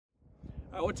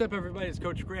What's up, everybody? It's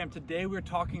Coach Graham. Today we're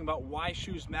talking about why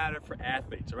shoes matter for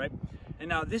athletes, all right? And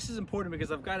now this is important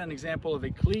because I've got an example of a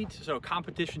cleat, so a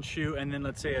competition shoe, and then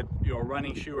let's say a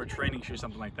running shoe or training shoe,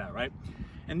 something like that, right?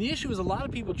 And the issue is a lot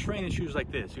of people train in shoes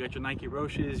like this. You got your Nike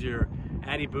Roches, your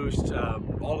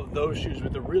Adiboost, all of those shoes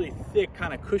with a really thick,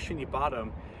 kind of cushiony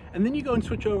bottom. And then you go and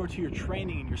switch over to your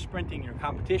training and your sprinting, your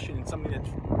competition, and something that's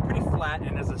pretty flat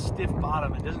and has a stiff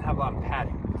bottom and doesn't have a lot of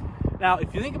padding. Now,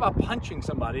 if you think about punching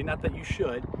somebody, not that you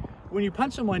should, when you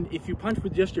punch someone, if you punch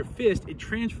with just your fist, it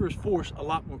transfers force a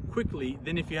lot more quickly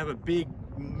than if you have a big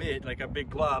mitt, like a big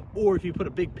glove, or if you put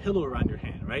a big pillow around your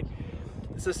hand, right?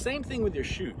 It's the same thing with your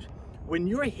shoes. When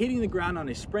you're hitting the ground on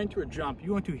a sprint or a jump,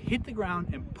 you want to hit the ground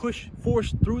and push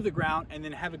force through the ground and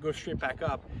then have it go straight back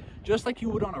up, just like you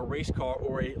would on a race car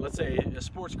or let's say a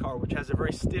sports car, which has a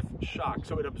very stiff shock.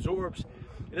 So it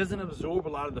doesn't absorb a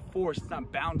lot of the force. It's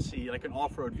not bouncy like an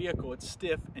off-road vehicle. It's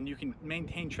stiff and you can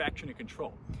maintain traction and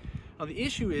control. Now the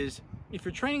issue is, if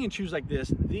you're training in shoes like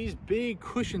this, these big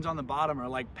cushions on the bottom are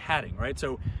like padding, right?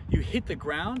 So you hit the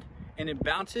ground and it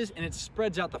bounces and it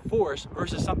spreads out the force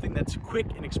versus something that's quick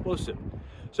and explosive.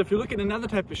 So if you look at another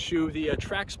type of shoe, the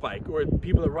track spike, or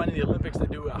people that run in the Olympics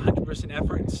that do 100%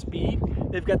 effort and speed,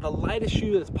 they've got the lightest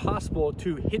shoe that's possible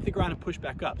to hit the ground and push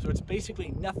back up. So it's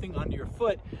basically nothing under your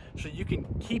foot, so you can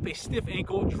keep a stiff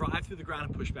ankle, drive through the ground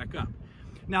and push back up.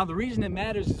 Now the reason it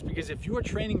matters is because if you're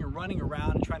training and running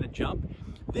around and trying to jump,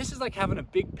 this is like having a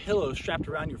big pillow strapped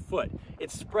around your foot.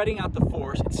 It's spreading out the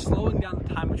force, it's slowing down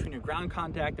the time between your ground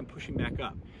contact and pushing back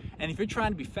up. And if you're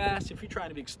trying to be fast, if you're trying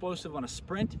to be explosive on a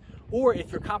sprint, or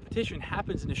if your competition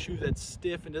happens in a shoe that's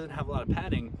stiff and doesn't have a lot of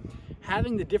padding,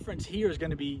 having the difference here is going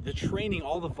to be the training,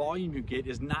 all the volume you get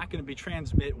is not going to be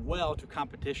transmit well to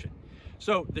competition.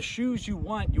 So the shoes you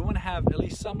want to have at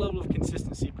least some level of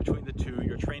consistency between the two,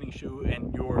 your training shoe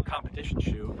and your competition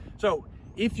shoe. So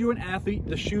if you're an athlete,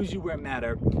 the shoes you wear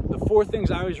matter. The 4 things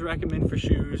I always recommend for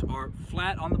shoes are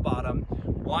flat on the bottom,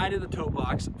 wide at the toe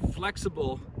box,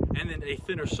 flexible, and then a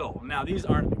thinner sole. Now these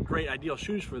aren't great ideal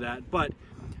shoes for that, but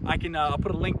I'll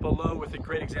put a link below with a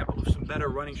great example of some better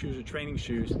running shoes or training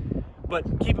shoes.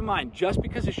 But keep in mind, just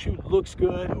because a shoe looks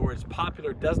good or it's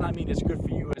popular does not mean it's good for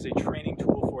you as a training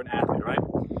tool for an athlete, right?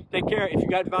 Take care. If you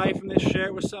got value from this, share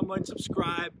it with someone,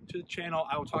 subscribe to the channel.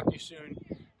 I will talk to you soon.